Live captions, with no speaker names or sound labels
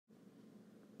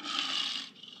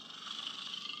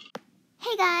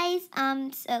Hey guys,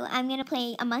 so I'm gonna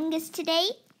play Among Us today.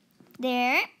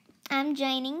 There, I'm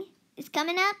joining. It's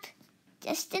coming up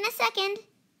just in a second.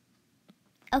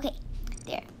 Okay,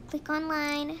 there, click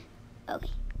online.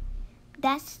 Okay,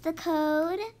 that's the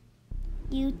code.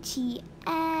 UTFMHF.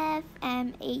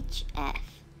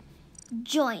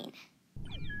 Join.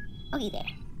 Okay, there.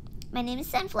 My name is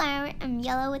Sunflower. I'm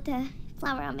yellow with a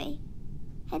flower on my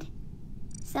head.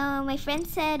 So my friend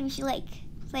said we should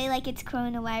play like it's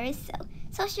coronavirus, so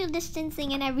social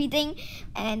distancing and everything,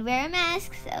 and wear a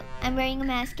mask. So I'm wearing a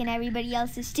mask and everybody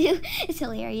else is too. It's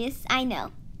hilarious, I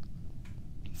know.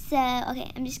 So okay,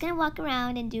 I'm just gonna walk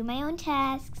around and do my own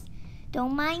tasks.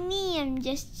 Don't mind me, I'm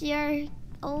just your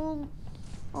old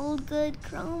good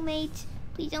crewmate.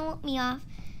 Please don't look me off.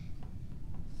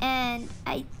 And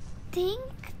I think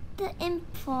the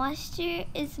imposter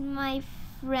is my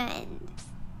friend.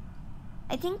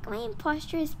 I think my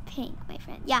imposter is Pink, my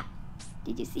friend. Yeah.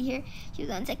 Did you see her? She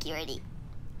was on security.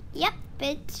 Yep,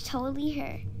 it's totally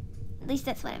her. At least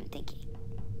that's what I'm thinking.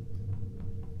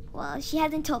 Well, she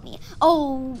hasn't told me.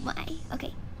 Oh my.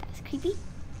 Okay, that was creepy.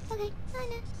 Okay,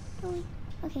 no.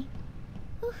 Okay.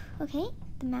 Oof, okay,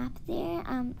 the map there.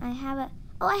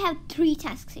 I have 3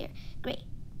 tasks here. Great.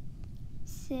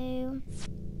 So,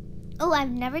 I've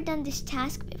never done this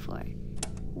task before.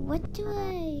 What do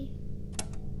I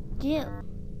do?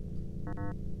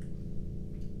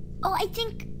 Oh, I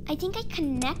think I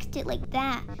connect it like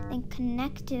that, then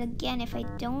connect it again. If I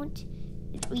don't,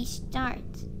 it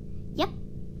restarts. Yep,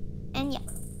 and yep.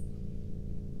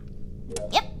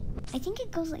 I think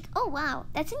it goes like, oh wow,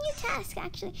 that's a new task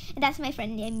actually. And that's my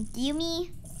friend named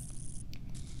Yumi.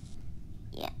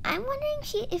 Yeah, I'm wondering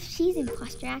if she's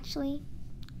imposter actually.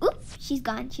 Oop, she's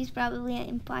gone. She's probably an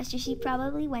imposter. She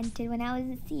probably went it when I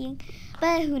wasn't seeing,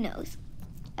 but who knows.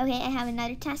 Okay, I have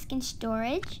another task in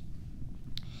storage.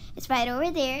 It's right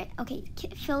over there. Okay,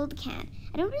 fill the can.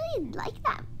 I don't really like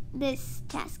this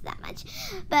task that much,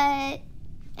 but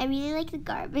I really like the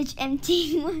garbage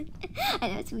emptying one. I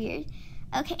know it's weird.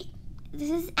 Okay, this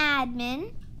is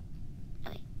admin.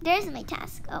 Okay, there's my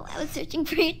task. Oh, I was searching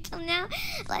for it till now.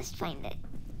 Let's find it.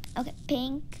 Okay,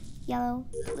 pink, yellow,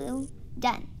 blue,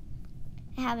 done.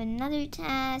 I have another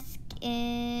task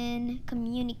in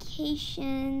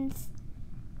communications.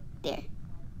 There.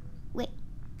 Wait.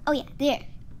 Oh yeah, there.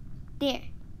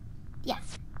 Yeah.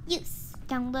 Use.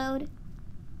 Download.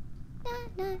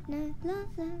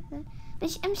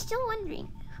 But I'm still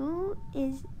wondering, who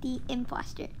is the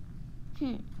imposter?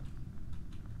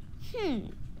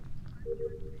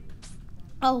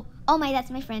 Oh my, that's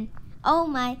my friend. Oh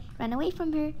my, run away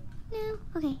from her. No.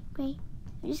 Okay, great.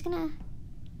 I'm just gonna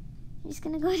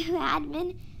go to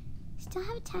admin. Still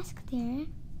have a task there.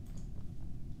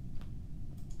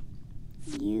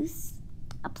 Use.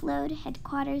 Upload.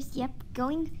 Headquarters. Yep.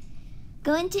 Going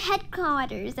to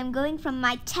headquarters. I'm going from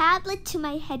my tablet to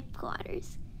my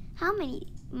headquarters. How many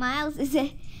miles is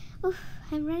it? Oof,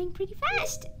 I'm running pretty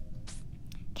fast.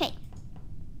 Okay.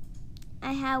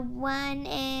 I have 1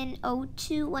 in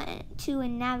O2, 2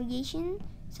 in navigation.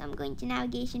 So I'm going to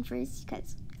navigation first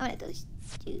because I want those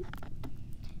 2.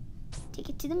 Take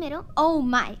it to the middle. Oh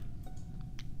my.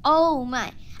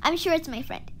 I'm sure it's my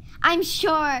friend. I'm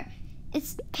sure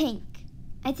it's Pink.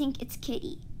 I think it's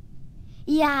Kitty.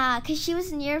 Yeah, because she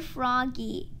was near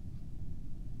Froggy.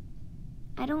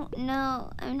 I don't know.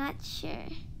 I'm not sure.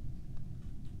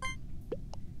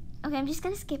 Okay, I'm just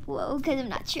going to skip whoa because I'm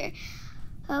not sure.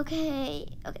 Okay.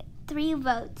 3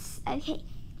 votes. Okay.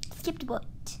 Skipped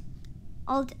vote.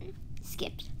 All done.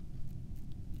 Skipped.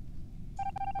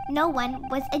 No one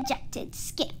was ejected.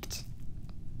 Skipped.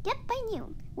 Yep, I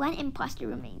knew. 1 imposter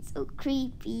remains. Oh,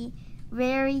 creepy.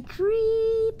 Very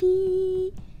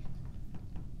creepy.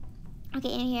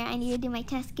 Okay, in here I need to do my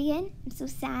task again. I'm so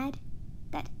sad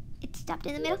that it stopped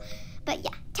in the middle. But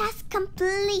yeah, task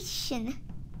completion.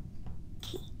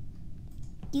 Okay.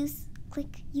 Use.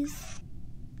 Click. Use.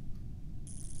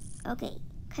 Okay.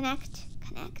 Connect.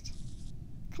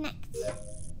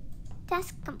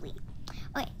 Task complete.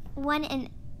 Okay, 1 in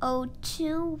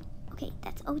O2. Okay,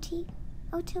 that's OT.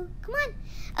 O2. Come on.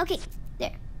 Okay,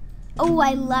 there. Oh,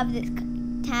 I love this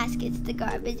task. It's the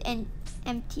garbage and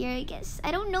emptier, I guess.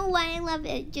 I don't know why I love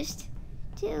it. I just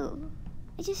do.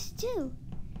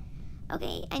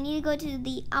 Okay, I need to go to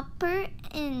the upper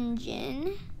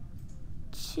engine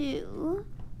too.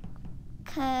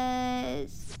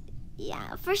 Cause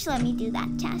yeah, first let me do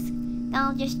that task. Then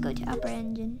I'll just go to upper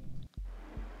engine.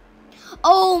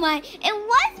 Oh my, it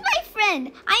was my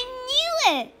friend. I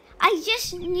knew it. I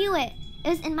just knew it. It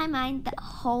was in my mind the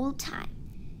whole time.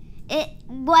 It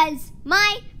was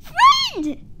my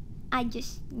friend! I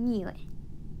just knew it.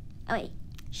 Oh wait,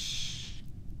 shh.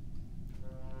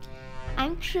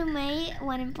 I'm crewmate,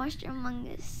 one imposter among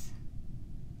us.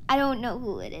 I don't know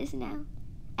who it is now.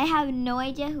 I have no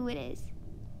idea who it is.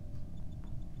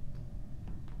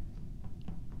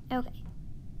 Okay.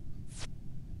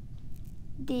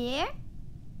 There.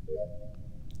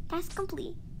 Task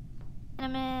complete. And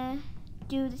I'm gonna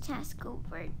do the task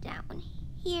over down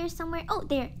here somewhere. Oh,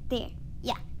 there.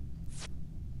 Yeah.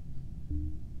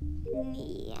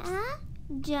 Yeah.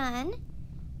 Done.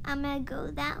 I'm gonna go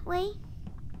that way.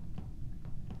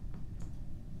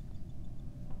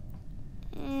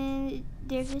 And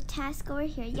there's a task over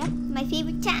here. Yep, my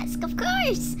favorite task, of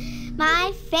course.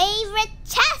 My favorite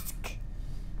task.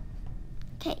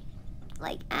 Okay,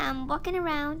 like I'm walking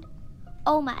around.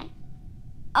 Oh my.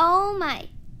 I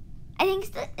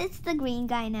think it's the green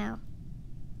guy now.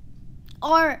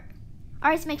 Or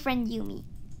it's my friend Yumi.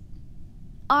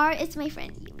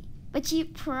 But she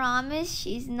promised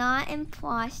she's not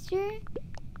imposter.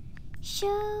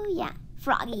 So yeah,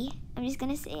 Froggy. I'm just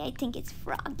gonna say I think it's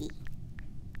Froggy.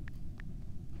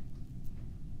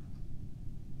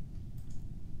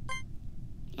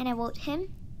 And I vote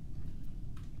him.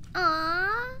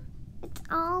 Aww, it's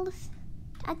all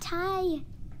a tie.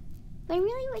 But I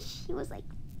really wish he was like,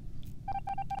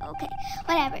 okay,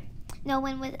 whatever. No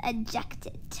one was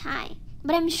ejected. Tie.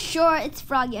 But I'm sure it's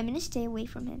Froggy. I'm gonna stay away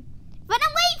from him. Run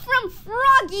away from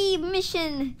Froggy!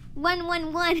 Mission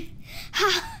 111.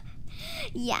 Ha!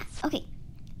 Yeah, okay.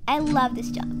 I love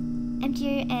this job.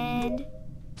 Empty and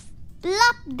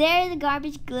plop! There the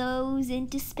garbage goes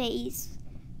into space.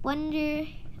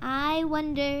 I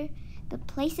wonder the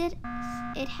place it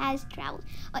has traveled.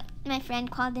 Okay, my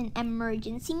friend called an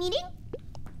emergency meeting.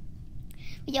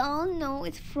 We all know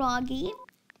it's Froggy.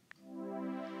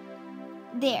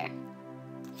 There.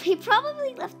 He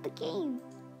probably left the game.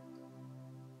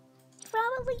 He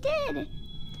probably did.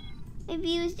 Maybe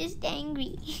he was just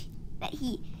angry that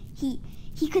he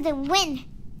couldn't win.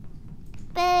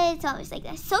 But it's always like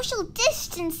that. Social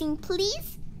distancing,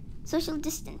 please. Social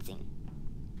distancing.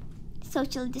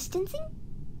 Social distancing?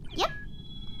 Yep.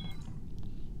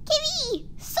 Kiwi!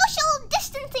 Social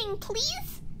distancing,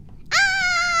 please!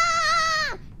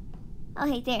 Ah!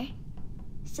 Okay, there.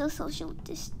 Still social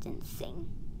distancing.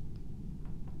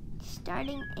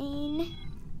 Starting in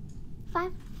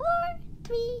 5, 4,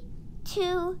 3,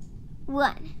 2,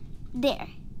 1. There.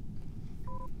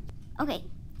 Okay.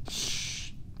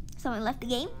 Shh. Someone left the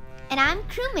game. And I'm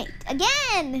crewmate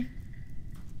again.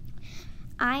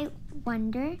 I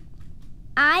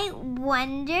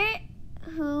wonder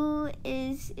who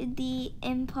is the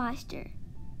imposter.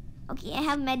 Okay, I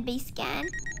have med-based scan.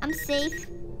 I'm safe.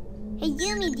 Hey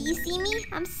Yumi, do you see me?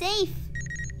 I'm safe.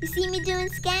 You see me doing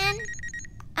scan?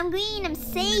 I'm green, I'm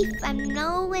safe. I'm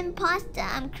no imposter.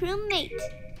 I'm crewmate.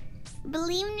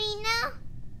 Believe me now?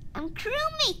 I'm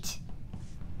crewmate.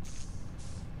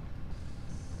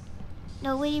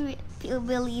 Nobody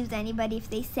believes anybody if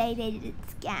they say they did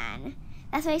scan.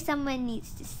 That's why someone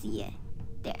needs to see it.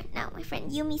 There, now my friend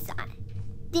Yumi saw it.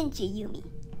 Didn't you, Yumi?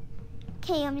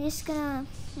 Okay, I'm just gonna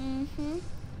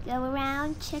go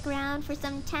around, check around for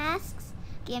some tasks.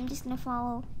 Okay, I'm just gonna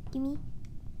follow Yumi.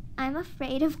 I'm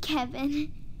afraid of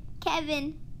Kevin.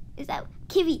 Kevin, is that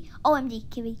Kiwi? OMG,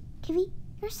 Kiwi. Kiwi,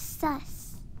 you're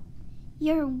sus.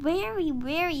 You're very,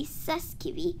 very sus,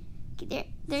 Kiwi.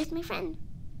 Okay, there's my friend.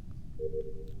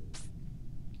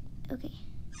 Okay.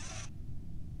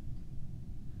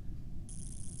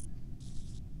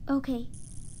 Okay.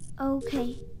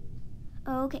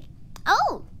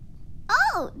 Oh,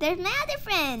 there's my other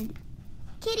friend.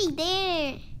 Kitty,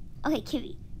 there. Okay,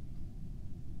 Kitty.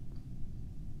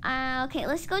 Okay,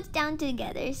 let's go down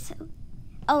together. So,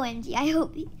 OMG,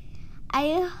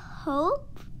 I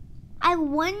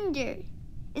wonder,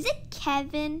 is it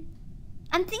Kevin?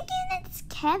 I'm thinking it's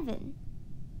Kevin.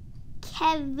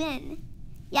 Kevin.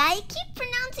 Yeah, I keep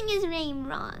pronouncing his name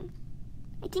wrong.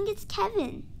 I think it's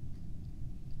Kevin.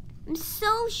 I'm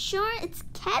so sure it's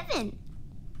Kevin.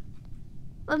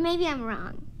 But maybe I'm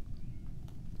wrong.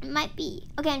 It might be.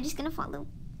 Okay, I'm just gonna follow.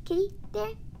 Kitty,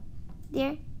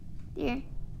 there.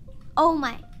 Oh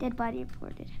my, dead body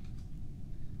reported.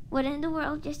 What in the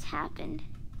world just happened?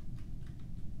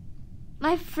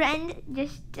 My friend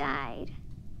just died.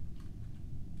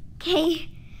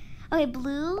 Okay,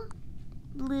 blue.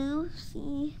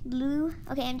 See, blue.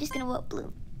 Okay, I'm just gonna vote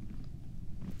blue.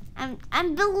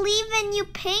 I'm believing you,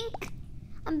 Pink.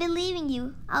 I'm believing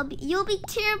you. You'll be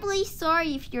terribly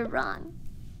sorry if you're wrong.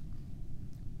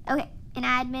 Okay, an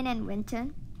admin and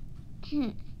Winton.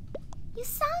 You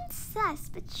sound sus,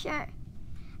 but sure.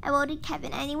 I voted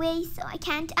Kevin anyway, so I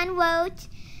can't unvote.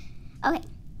 Okay,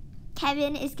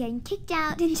 Kevin is getting kicked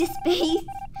out into space.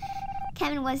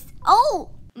 Kevin was, oh,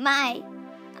 My.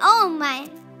 Oh my.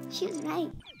 She was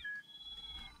right.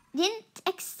 Didn't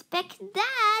expect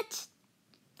that.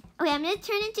 Okay, I'm gonna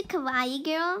turn into Kawaii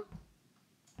Girl.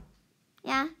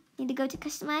 Yeah, need to go to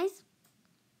customize.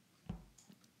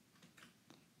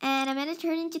 And I'm gonna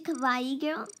turn into Kawaii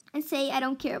Girl and say I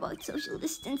don't care about social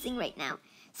distancing right now.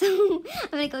 So I'm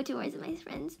gonna go towards my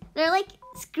friends. They're like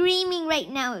screaming right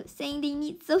now, saying they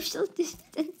need social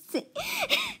distancing.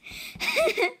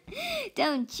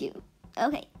 Don't you?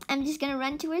 Okay, I'm just gonna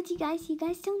run towards you guys. You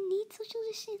guys don't need social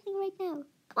distancing right now.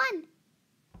 Come on.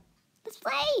 Let's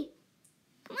play.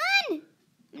 Come on.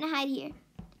 I'm gonna hide here.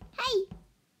 Hey.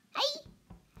 Hey.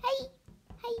 Hey.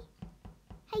 Hey.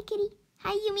 Hi, kitty.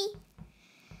 Hi, Yumi.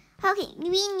 Okay, we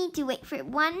need to wait for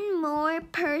one more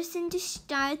person to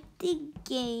start the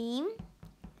game.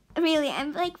 Really,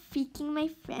 I'm like freaking my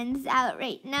friends out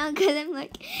right now because I'm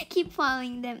like keep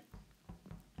following them.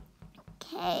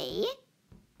 Okay.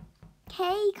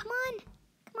 Okay, come on.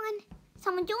 Come on.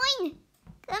 Someone join.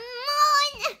 Come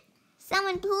on.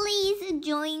 Someone please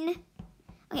join.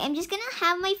 Okay, I'm just gonna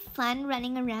have my fun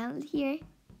running around here.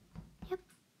 Yep.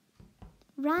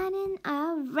 Running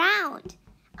around.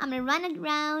 I'm gonna run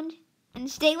around and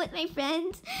stay with my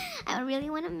friends. I really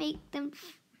want to make them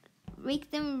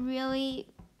really,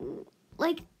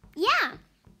 like, yeah.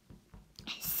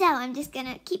 So I'm just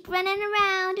gonna keep running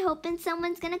around, hoping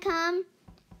someone's gonna come.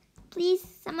 Please,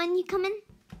 someone, you coming?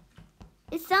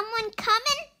 Is someone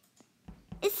coming?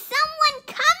 Is someone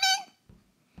coming?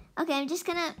 Okay, I'm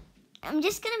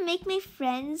just gonna make my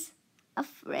friends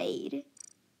afraid.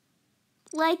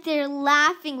 Like they're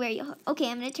laughing very hard.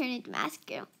 Okay, I'm gonna turn into Mask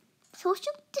Girl.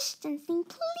 Social distancing,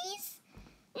 please.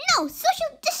 No,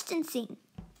 social distancing.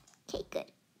 Okay, good.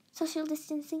 Social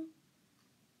distancing.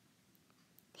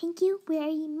 Thank you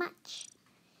very much.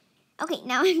 Okay,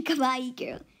 now I'm Kawaii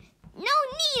Girl. No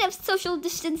need of social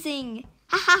distancing.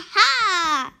 Ha ha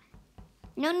ha.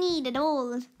 No need at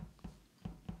all.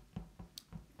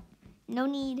 No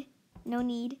need. No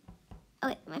need.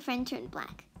 Okay, my friend turned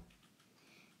black.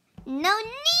 No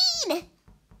need!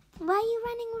 Why are you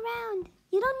running around?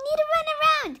 You don't need to run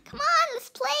around. Come on, let's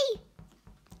play.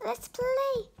 Let's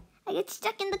play. I get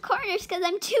stuck in the corners because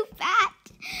I'm too fat.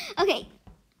 Okay,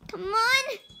 come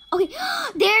on. Okay,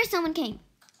 there someone came.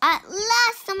 At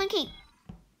last someone came.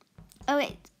 Oh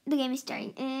wait, the game is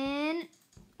starting in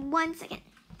 1 second.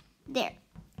 There.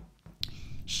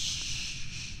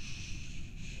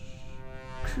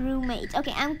 Crewmate.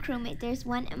 Okay, I'm crewmate. There's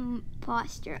one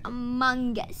imposter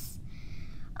among us.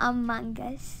 Among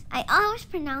Us. I always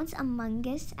pronounce Among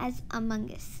Us as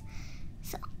Among Us.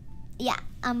 So, yeah,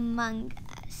 Among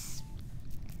Us.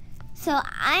 So,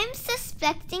 I'm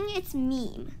suspecting it's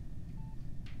meme.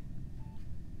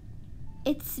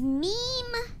 It's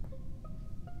meme.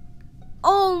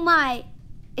 Oh my.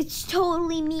 It's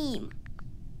totally meme.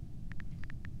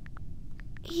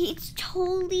 It's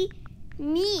totally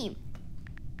meme.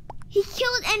 He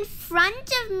killed in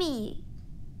front of me.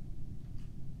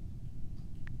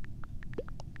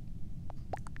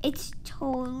 It's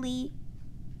totally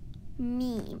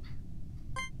meme.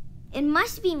 It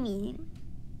must be meme.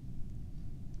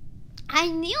 I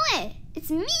knew it.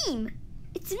 It's meme.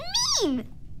 It's meme.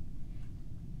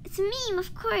 It's meme,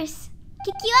 of course.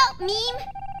 Kick you out, meme.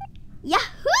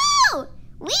 Yahoo!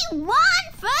 We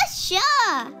won for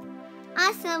sure.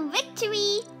 Awesome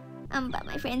victory. But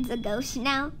my friend's a ghost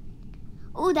now.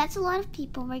 Oh, that's a lot of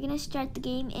people. We're gonna start the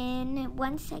game in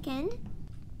 1 second.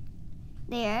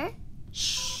 There.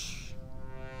 Shh.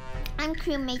 I'm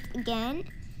crewmate again.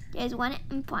 There's one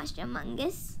imposter among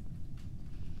us.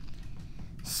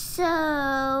 So,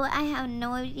 I have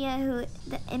no idea who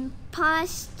the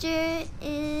imposter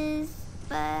is,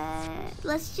 but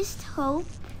let's just hope.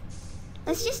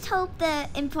 Let's just hope the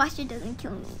imposter doesn't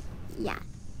kill me. Yeah,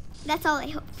 that's all I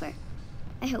hope for.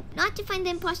 I hope not to find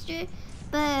the imposter,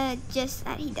 but just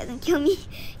that he doesn't kill me.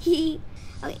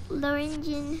 Okay,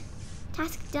 Lorenzen,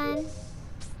 task done.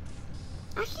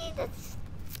 Actually, that's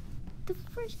the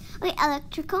first. Okay,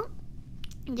 electrical.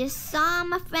 Just saw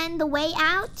my friend the way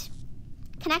out.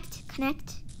 Connect.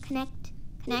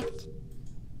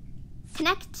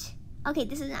 Okay,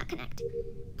 this is not connect.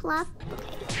 Plop.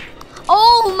 Okay.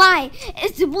 Oh my!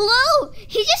 It's blue!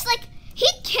 He just like, he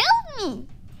killed me!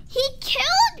 He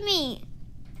killed me!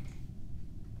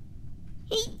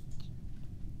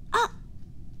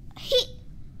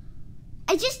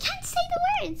 I just can't say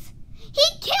the words. He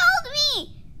killed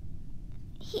me!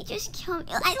 He just killed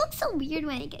me. I look so weird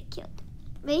when I get killed.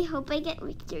 But I hope I get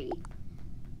victory.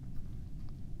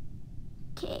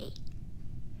 Okay.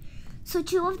 So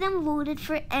 2 of them voted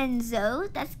for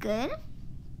Enzo. That's good.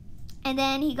 And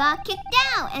then he got kicked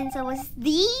out. And so was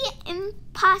the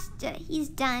imposter. He's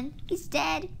done. He's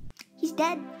dead. He's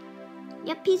dead.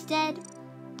 Yep, he's dead.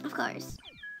 Of course.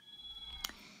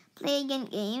 Play again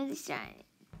game. Start.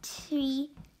 3,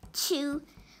 2,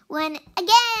 1.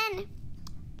 Again!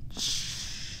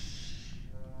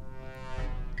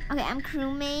 Okay, I'm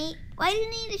crewmate. Why do you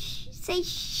need to say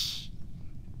shh?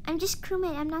 I'm just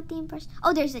crewmate. I'm not the imposter.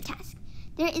 Oh, there's a task.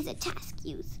 There is a task.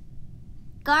 Use.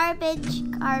 Garbage.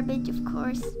 Garbage, of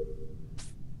course.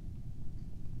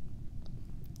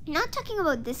 I'm not talking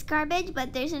about this garbage,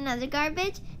 but there's another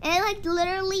garbage. And it like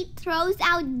literally throws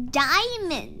out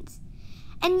diamonds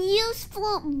and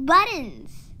useful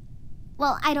buttons.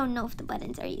 Well, I don't know if the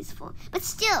buttons are useful, but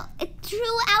still, it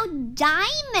threw out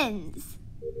diamonds.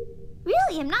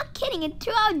 Really, I'm not kidding. It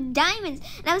threw out diamonds.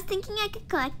 And I was thinking I could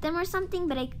collect them or something,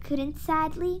 but I couldn't,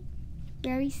 sadly.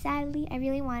 Very sadly. I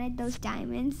really wanted those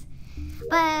diamonds.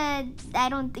 But I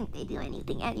don't think they do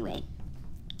anything anyway.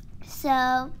 So,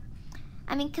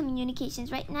 I'm in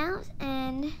communications right now,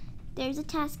 and there's a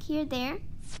task here, there.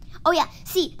 Oh yeah,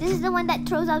 see, this is the one that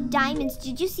throws out diamonds.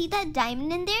 Did you see that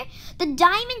diamond in there? The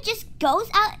diamond just goes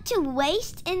out to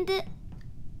waste in the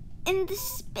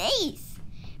space.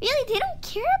 Really, they don't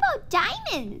care about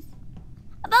diamonds.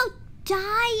 About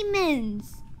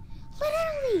diamonds.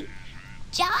 Literally,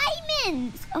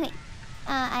 diamonds. Okay,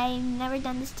 I've never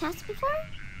done this task before.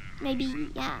 Maybe,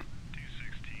 yeah.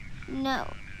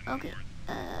 No, okay.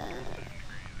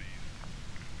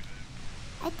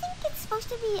 I think it's supposed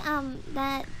to be,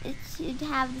 that it should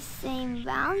have the same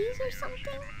values or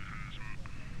something.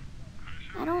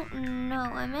 I don't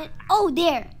know. Oh,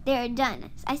 there,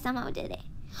 done. I somehow did it.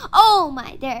 Oh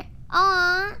my, there.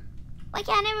 Aw, why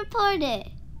can't I report it?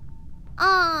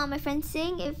 Aw, my friend's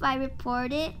saying if I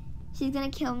report it, she's gonna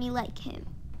kill me like him.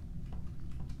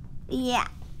 Yeah,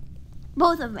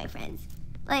 both of my friends.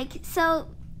 Like, so,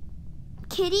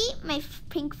 Kitty, my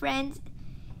pink friend,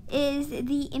 is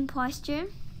the imposter.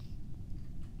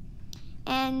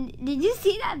 And did you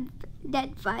see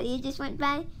that body just went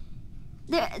by?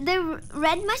 The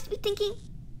red must be thinking,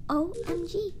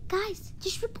 OMG, guys,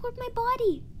 just report my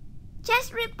body.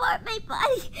 Just report my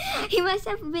body. He must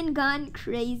have been gone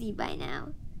crazy by now.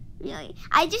 Really.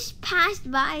 I just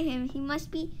passed by him. He must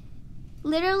be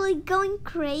literally going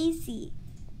crazy.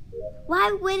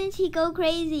 Why wouldn't he go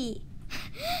crazy?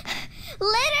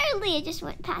 Literally, I just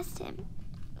went past him.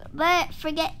 But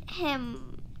forget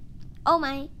him. Oh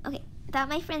my. Okay, I thought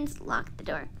my friends locked the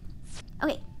door.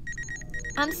 Okay,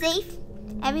 I'm safe.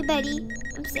 Everybody,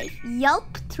 I'm safe.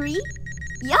 Yelp 3.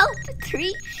 Yelp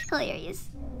 3. Hilarious.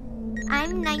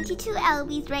 I'm 92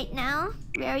 lbs right now.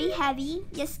 Very heavy.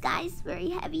 Yes, guys, very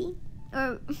heavy.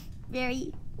 Or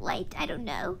very light. I don't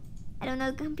know. I don't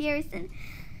know comparison.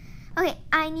 Okay,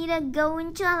 I need to go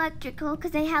into electrical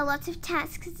because I have lots of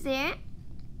tasks there.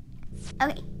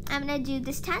 Okay, I'm gonna do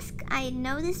this task. I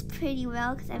know this pretty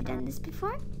well because I've done this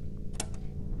before.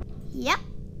 Yep.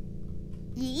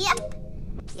 Yep.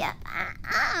 Yep.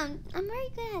 I'm very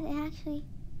good at it, actually.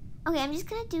 Okay, I'm just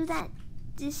gonna do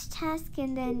this task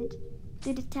and then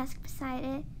do the task beside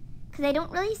it because I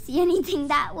don't really see anything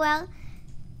that well.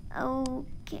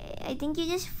 Okay, I think you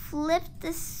just flip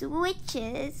the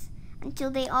switches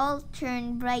until they all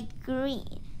turn bright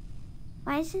green.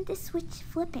 Why isn't this switch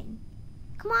flipping?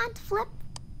 Come on, flip.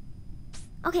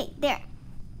 Okay, there.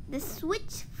 The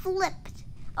switch flipped.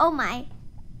 Oh my.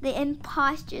 The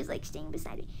imposter is like staying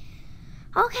beside me.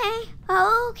 Okay,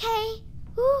 okay.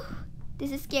 Whew.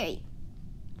 This is scary.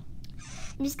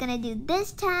 I'm just gonna do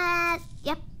this task.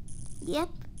 Yep, yep,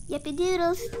 yippee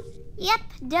doodles. Yep,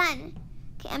 done.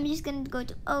 Okay, I'm just gonna go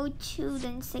to O2,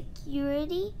 then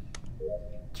security.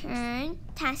 Turn,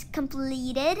 task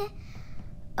completed.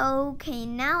 Okay,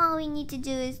 now all we need to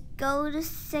do is go to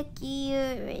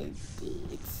security.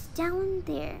 It's down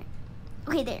there.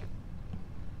 Okay, there.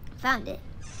 Found it.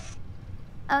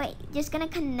 Okay, just gonna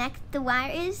connect the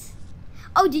wires.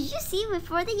 Oh, did you see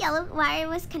before the yellow wire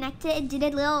was connected, it did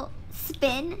a little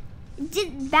spin? It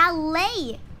did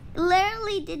ballet. It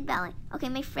literally did ballet. Okay,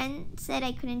 my friend said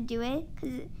I couldn't do it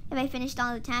because if I finished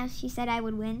all the tasks, she said I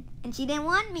would win. And she didn't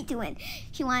want me to win.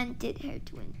 She wanted her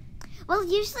to win. Well,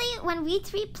 usually when we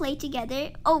three play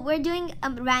together, oh, we're doing a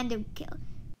random kill.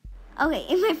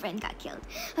 Okay, my friend got killed.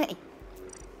 Okay.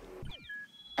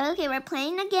 Okay, we're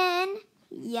playing again.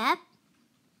 Yep.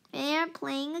 We're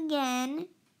playing again.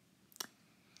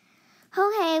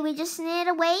 Okay, we just need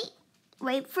to wait.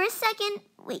 Wait for a second.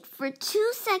 Wait for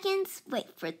 2 seconds. Wait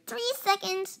for 3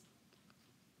 seconds.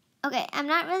 Okay, I'm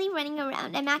not really running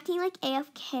around. I'm acting like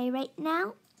AFK right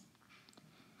now.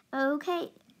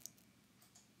 Okay.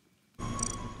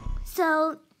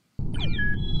 So,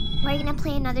 We're gonna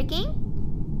play another game.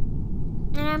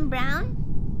 And I'm brown.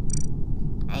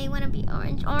 I wanna be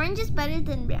orange. Orange is better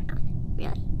than brown.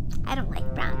 Really. I don't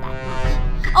like brown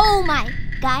that much. Oh my,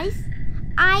 guys.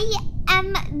 I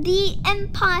am the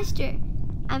imposter.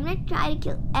 I'm gonna try to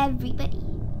kill everybody.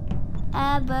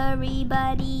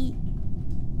 Everybody.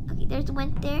 Okay, there's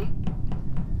one there.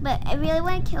 But I really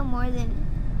wanna kill more than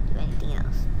do anything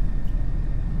else.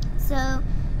 So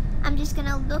I'm just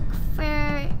gonna look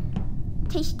for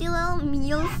tasty little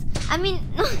meals. I mean,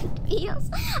 not meals.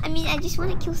 I mean, I just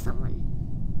want to kill someone.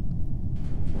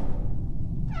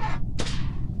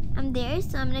 I'm there,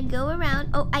 so I'm gonna go around.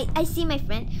 Oh, I see my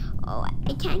friend. Oh,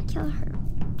 I can't kill her.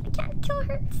 I can't kill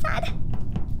her. It's sad.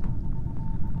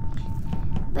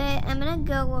 But I'm gonna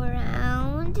go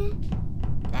around.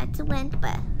 That's a length,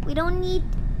 but we don't need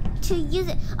to use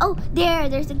it. Oh,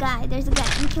 there's a guy. There's a guy.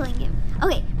 I'm killing him.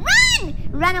 Okay, run!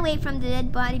 Run away from the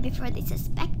dead body before they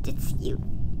suspect it's you.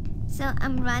 So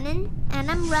I'm running, and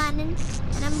I'm running,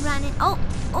 and I'm running. Oh!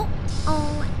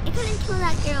 I couldn't kill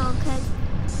that girl because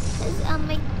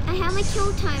I have my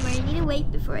kill timer. I need to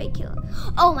wait before I kill.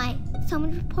 Oh my!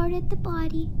 Someone reported the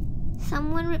body.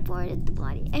 Someone reported the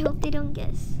body. I hope they don't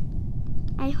guess.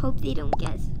 I hope they don't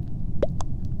guess.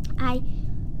 I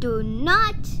do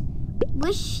not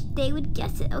wish they would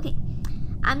guess it. Okay,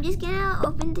 I'm just gonna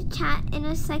open the chat in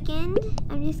a second.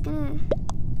 I'm just gonna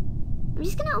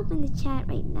open the chat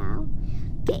right now.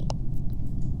 Okay.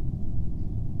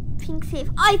 Pink safe.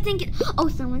 Oh, I think it. Oh,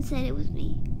 someone said it was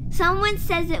me. Someone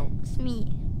says it was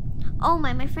me. Oh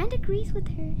my friend agrees with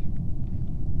her.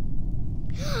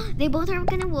 They both are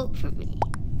gonna vote for me.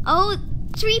 Oh,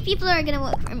 3 people are gonna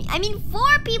vote for me. I mean,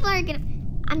 4 people are gonna.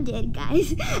 I'm dead,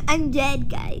 guys. I'm dead,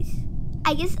 guys.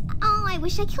 I guess. Oh, I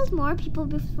wish I killed more people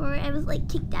before I was like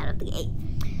kicked out of the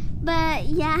game. But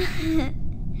yeah.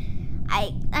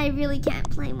 I really can't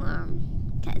play more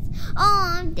because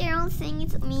Daryl's saying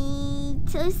it's me.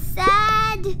 So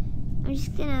sad. I'm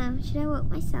just gonna, should I vote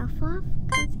myself off?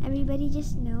 Because everybody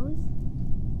just knows.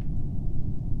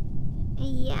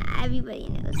 Yeah, everybody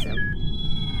knows. So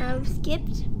I've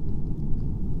skipped.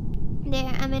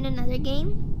 There, I'm in another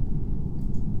game.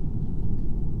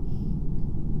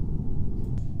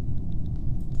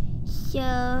 So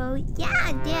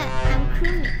yeah, there, I'm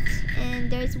crewmates,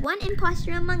 and there's one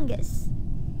imposter among us.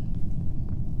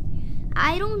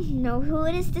 I don't know who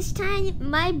it is this time.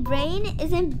 My brain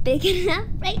isn't big enough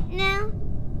right now.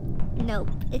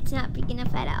 Nope, it's not big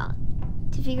enough at all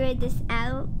to figure this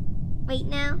out right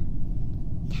now.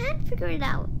 Can't figure it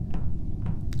out.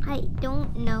 I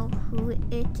don't know who it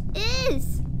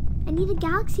is. I need a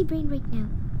galaxy brain right now.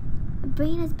 A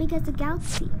brain as big as a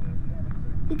galaxy.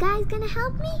 You guys gonna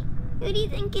help me? Who do you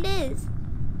think it is?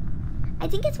 I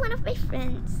think it's one of my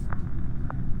friends.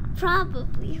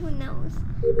 Probably, who knows?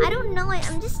 I don't know.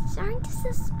 I'm just starting to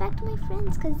suspect my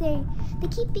friends because they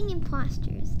keep being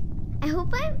imposters. I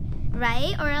hope I'm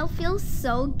right, or I'll feel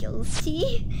so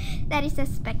guilty that I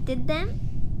suspected them.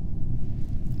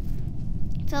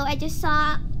 So I just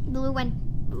saw blue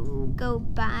one go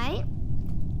by.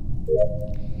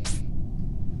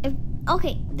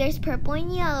 Okay, there's purple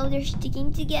and yellow. They're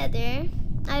sticking together.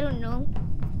 I don't know.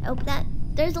 I hope that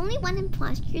there's only one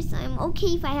imposter, so I'm okay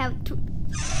if I have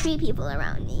 3 people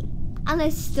around me.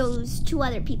 Unless those 2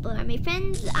 other people are my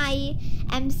friends, I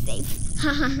am safe.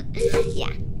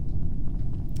 Yeah.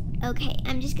 Okay,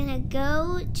 I'm just gonna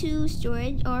go to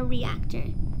storage or reactor.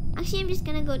 Actually, I'm just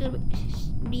gonna go to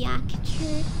reactor.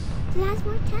 It has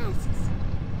more tasks.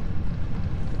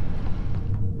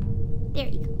 There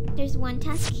you go. There's 1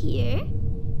 task here.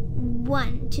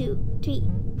 1, 2, 3,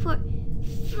 4,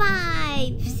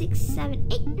 5, 6, 7,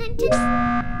 8, 9, 10.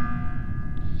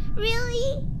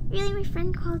 Really? Really, my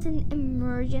friend called an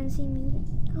emergency meeting.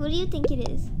 Who do you think it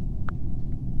is?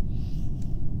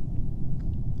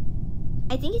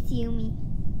 I think it's Yumi.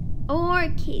 Or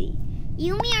Kitty.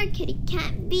 Yumi or Kitty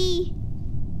can't be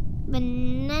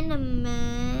Banana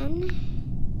Man.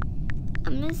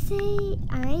 I'm gonna say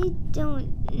I don't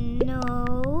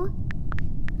know.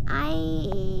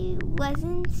 I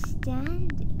wasn't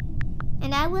standing.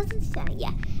 And I wasn't standing.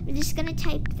 Yeah, I'm just gonna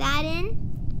type that in.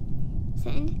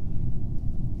 Send.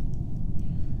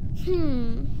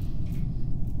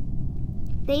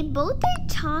 They both are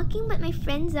talking, but my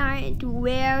friends aren't.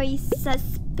 Very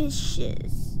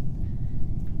suspicious.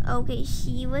 Okay,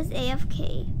 she was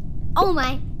AFK. Oh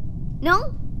my.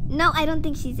 No, I don't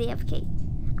think she's AFK.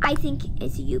 I think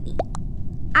it's Yumi.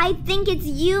 I think it's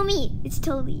Yumi. It's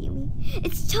totally Yumi.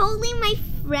 It's totally my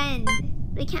friend.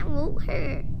 But I can't vote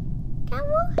her. Can't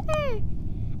vote her.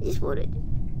 I just voted.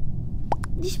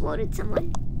 Voted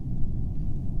someone.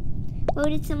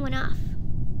 Voted someone off.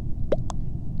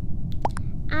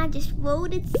 chat just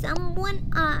voted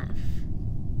someone off.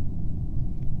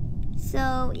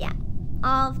 So yeah,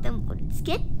 all of them voted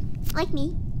skip. Like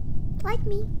me. Like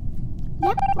me.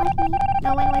 Yep, like me.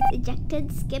 No one was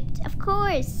ejected, skipped, of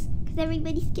course. Because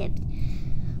everybody skipped.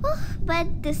 Oh,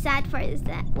 but the sad part is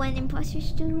that one imposter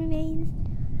still remains.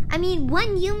 I mean,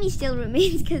 one Yumi still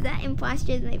remains because that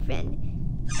imposter is my friend.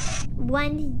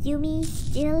 One Yumi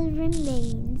still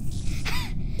remains.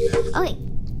 Okay,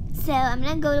 so I'm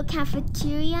gonna go to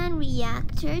cafeteria and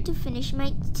reactor to finish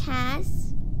my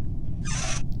task.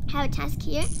 I have a task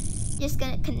here. Just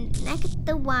gonna connect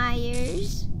the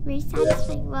wires. Very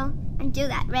satisfying. Well, until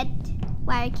that red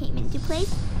wire came into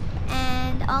place.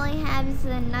 And all I have is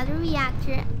another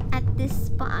reactor at this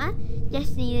spot.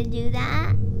 Just need to do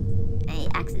that. I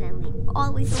accidentally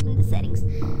always open the settings.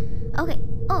 Okay.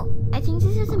 Oh, I think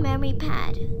this is a memory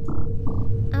pad.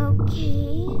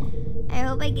 Okay. I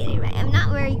hope I get it right. I'm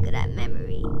not very good at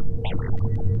memory.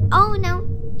 Oh no.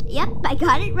 Yep, I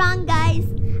got it wrong, guys.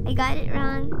 I got it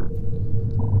wrong.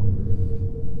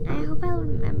 I hope I'll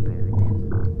remember them.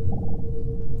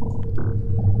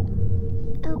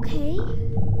 Okay.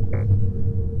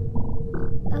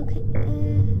 Okay.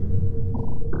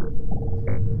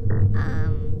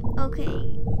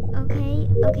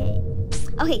 Okay.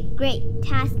 Okay, great.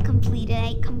 Task completed.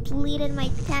 I completed my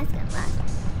task at last.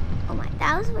 Oh my,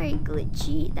 that was very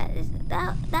glitchy. That's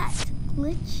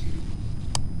glitch.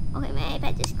 Okay, my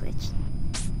iPad just glitched.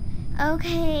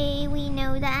 Okay, we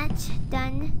know that.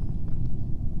 Done.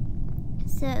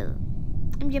 So,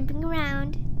 I'm jumping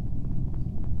around.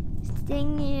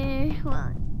 Staying near.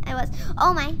 Well, I was.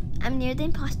 Oh my! I'm near the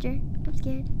imposter. I'm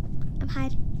scared. I'm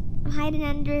hiding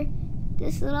under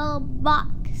this little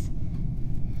box.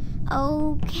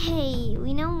 Okay,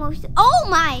 we know most. Oh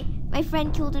my! My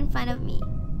friend killed in front of me.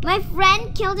 My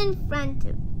friend killed in front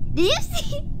of. Did you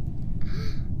see?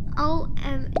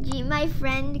 OMG! My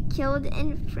friend killed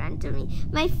in front of me.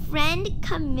 My friend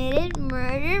committed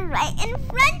murder right in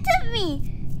front of me.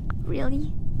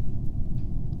 Really?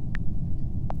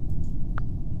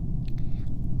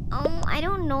 Oh, I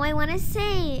don't know. I want to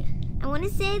say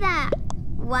that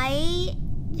White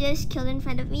just killed in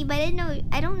front of me, but I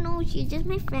don't know. She's just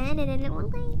my friend, and I don't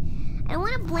want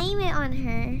to blame it on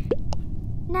her.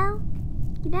 No,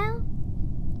 you know,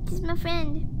 she's my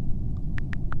friend.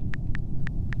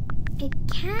 It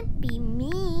can't be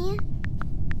me.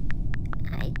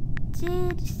 I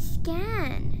did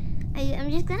scan.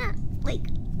 I'm just gonna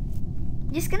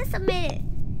submit it.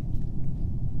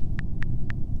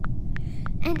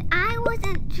 And I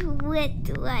wasn't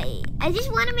with White. I just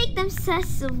want to make them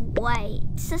sus of White.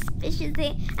 Suspicious.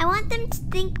 I want them to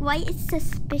think White is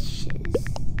suspicious.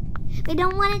 I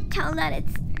don't want to tell that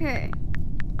it's her.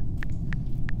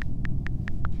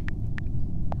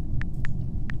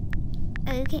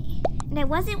 Okay. And I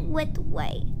wasn't with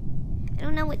White. I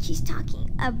don't know what she's talking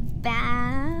about.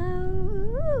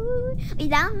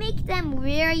 That'll make them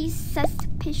very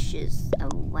suspicious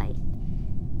of White.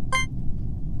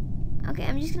 Okay,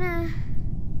 I'm just gonna...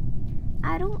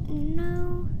 I don't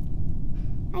know.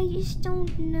 I just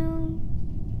don't know.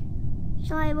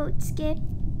 Shall I vote skip?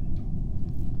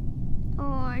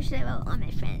 Or should I vote on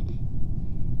my friend?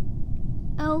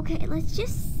 Okay, let's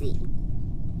just see.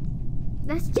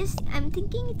 I'm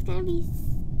thinking it's gonna be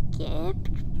skipped,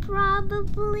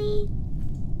 probably.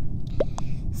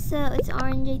 So it's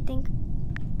orange, I think.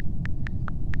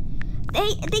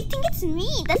 They think it's me.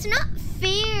 That's not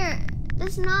fair.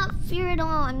 That's not fair at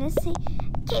all. I'm gonna say,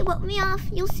 okay, vote me off.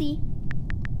 You'll see.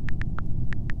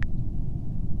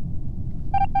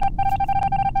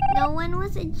 No one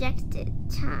was ejected.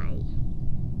 Tie.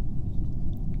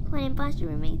 One imposter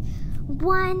remains.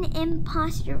 One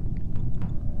imposter.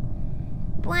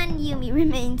 One Yumi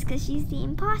remains because she's the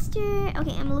imposter.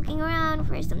 Okay, I'm looking around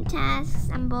for some tasks.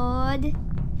 I'm bored.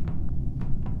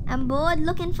 I'm bored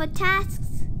looking for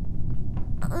tasks.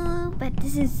 But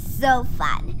this is so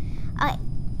fun. Alright,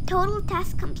 total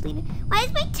task completed. Why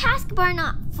is my task bar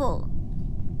not full?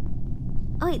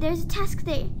 Oh wait, there's a task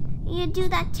there. You need to do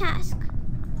that task.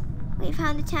 Wait,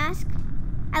 found the task.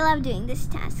 I love doing this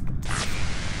task.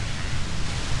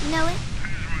 You know it?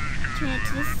 Turn it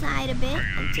to the side a bit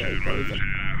until it goes up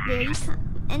very top.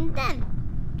 And then,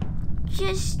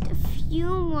 just a few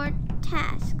more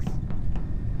tasks.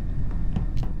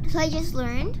 So I just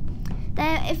learned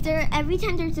that every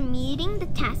time there's a meeting, the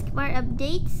taskbar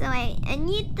updates. So I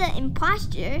need the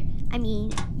imposter. I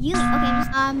mean, you. Okay,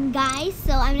 guys.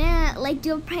 So I'm gonna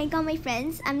do a prank on my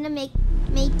friends. I'm gonna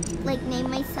name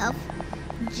myself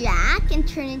Jack and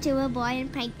turn into a boy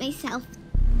and prank myself.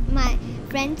 My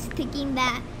friends thinking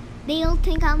that they'll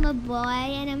think I'm a boy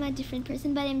and I'm a different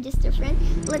person, but I'm just different.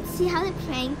 Let's see how the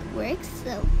prank works.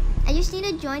 So I just need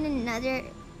to join another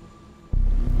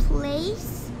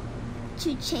place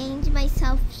to change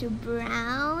myself to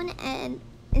brown, and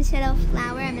instead of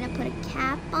flower I'm gonna put a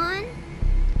cap on.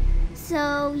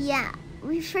 So yeah,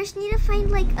 we first need to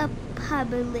find like a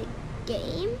public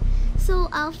game, so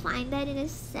I'll find that in a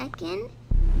second.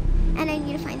 And I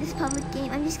need to find this public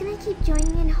game. I'm just gonna keep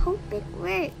joining and hope it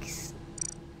works.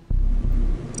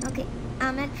 Okay,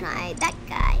 I'm gonna try that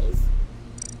guy's,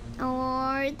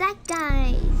 or that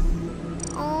guy's,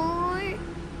 or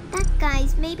that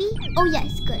guy's maybe. Oh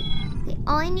yes, good. Okay,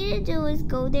 all I need to do is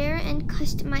go there and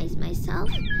customize myself,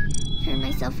 turn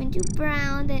myself into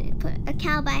brown, then put a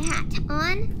cowboy hat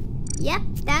on. Yep,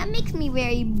 that makes me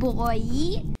very boy.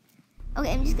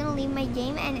 Okay, I'm just gonna leave my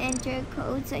game and enter a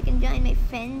code so I can join my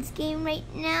friend's game right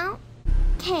now.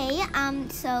 Okay,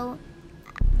 so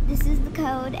this is the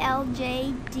code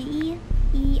LJDENF.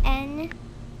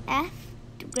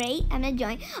 Great, I'm gonna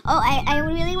join. Oh, I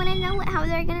really wanna know how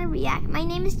they're gonna react. My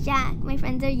name is Jack. My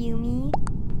friends are Yumi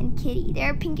and Kitty.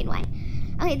 They're pink and white.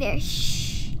 Okay, there.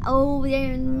 Shh. Oh,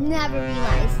 they'll never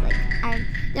realize.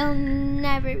 They'll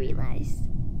never realize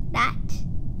that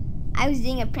I was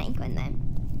doing a prank on them.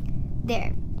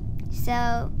 There. So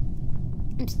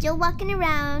I'm still walking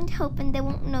around, hoping they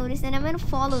won't notice, and I'm gonna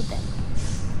follow them.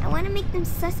 I want to make them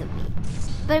sus of me,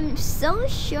 but I'm so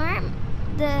sure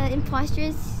the imposter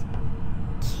is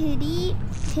Kitty.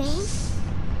 Pink.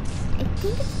 I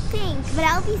think it's pink, but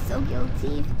I'll be so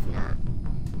guilty if it's not.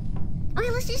 Okay,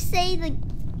 let's just say the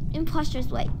imposter is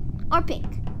white or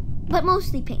pink, but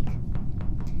mostly pink.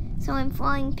 So I'm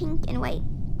following pink and white.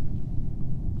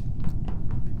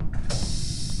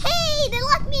 Hey, they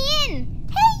locked me in.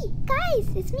 Hey, guys,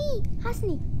 it's me,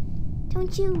 Hasni.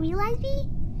 Don't you realize me?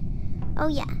 Oh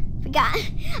yeah, forgot.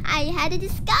 I had a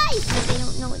disguise so they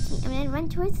don't know it's me. I'm gonna run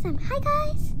towards them. Hi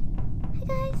guys. Hi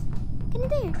guys. Get in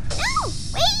there. No!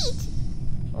 Wait!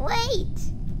 Wait!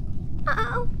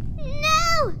 Uh-oh.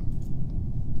 No!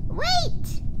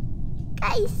 Wait!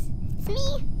 Guys, it's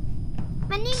me.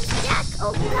 My name's Jack.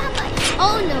 Oh, God.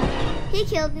 Oh no. He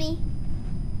killed me.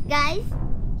 Guys,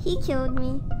 he killed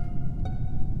me.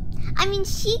 I mean,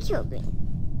 she killed me.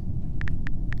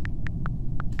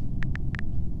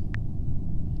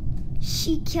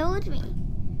 She killed me.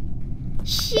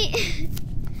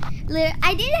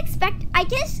 I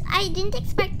guess I didn't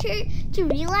expect her to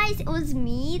realize it was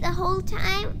me the whole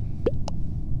time.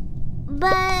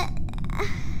 But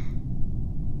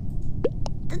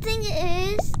the thing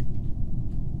is,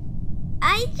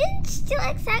 I didn't still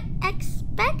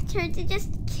expect her to just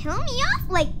kill me off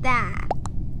like that.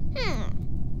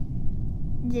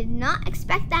 Did not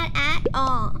expect that at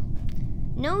all.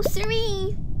 No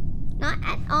siree. Not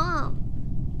at all.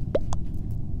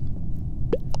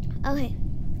 Okay.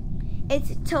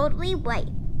 It's totally white.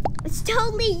 It's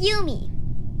totally Yumi.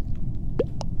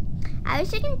 I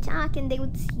wish I could talk and they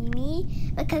would see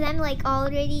me, because I'm like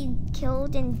already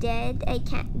killed and dead. They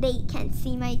can't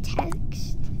see my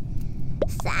text.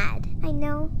 Sad, I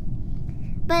know.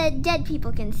 But dead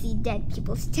people can see dead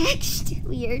people's text.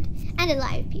 Weird. And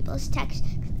alive people's text,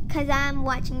 because I'm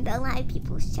watching the alive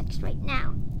people's text right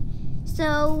now.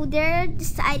 So they're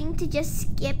deciding to just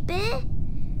skip it.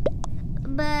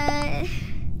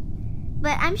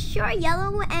 But I'm sure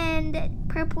yellow and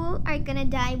purple are gonna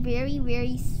die very,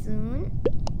 very soon.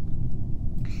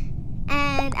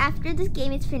 And after this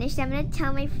game is finished, I'm gonna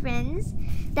tell my friends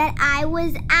that I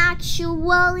was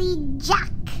actually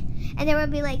Jack. And they will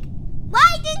be like,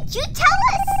 why didn't you tell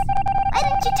us? Why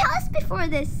didn't you tell us before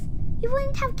this? We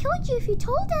wouldn't have killed you if you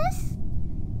told us.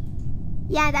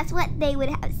 Yeah, that's what they would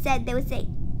have said. They would say,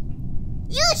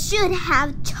 you should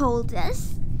have told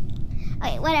us.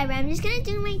 Okay, whatever. I'm just gonna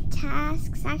do my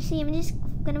tasks. Actually, I'm just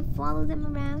gonna follow them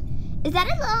around. Is that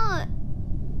a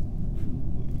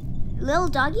little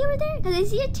doggy over there? Because I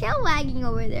see a tail wagging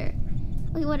over there.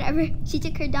 Okay, whatever. She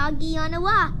took her doggy on a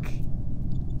walk.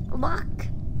 A walk.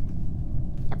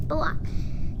 Yep, a walk.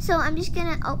 So I'm just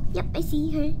gonna, oh, yep, I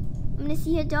see her. I'm gonna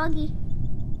see her doggy.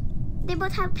 They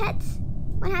both have pets.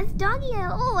 One has a doggy.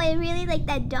 Oh, I really like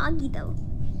that doggy though.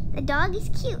 The dog is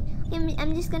cute.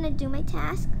 I'm just gonna do my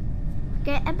task.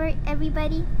 Forget about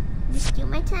everybody. Just do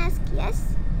my task,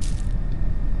 yes.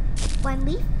 1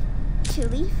 leaf, 2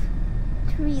 leaf,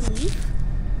 3 leaf,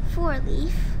 4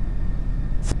 leaf,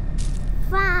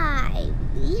 5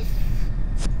 leaf,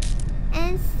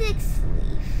 and 6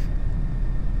 leaf.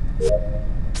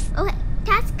 Okay,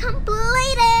 task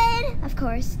completed! Of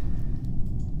course.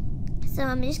 So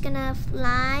I'm just gonna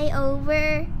fly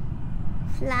over.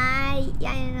 Fly,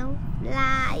 yeah, I don't know.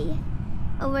 Fly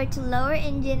over to lower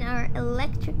engine or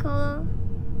electrical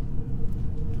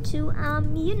to,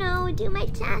 you know, do my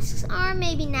tasks or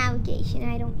maybe navigation.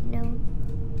 I don't know.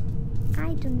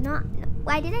 I do not know.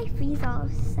 Why did I freeze all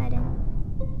of a sudden?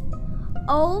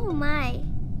 Oh my.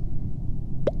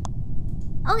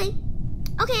 Okay.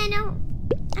 Okay, I know.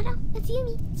 It's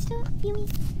Yumi. It's still Yumi.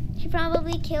 She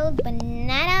probably killed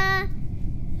Banana.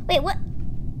 Wait, what?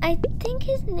 I think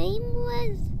his name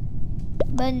was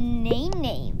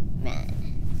Banana Man.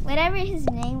 Whatever his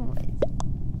name was.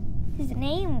 His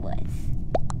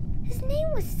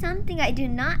name was something I do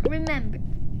not remember.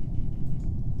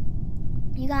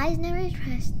 You guys never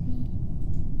trust me.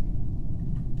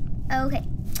 Okay.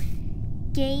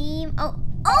 Game. Oh,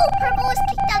 Purple was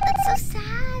kicked out. That's so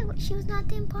sad. She was not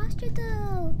the imposter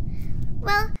though.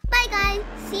 Well, bye guys.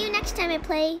 See you next time I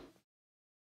play.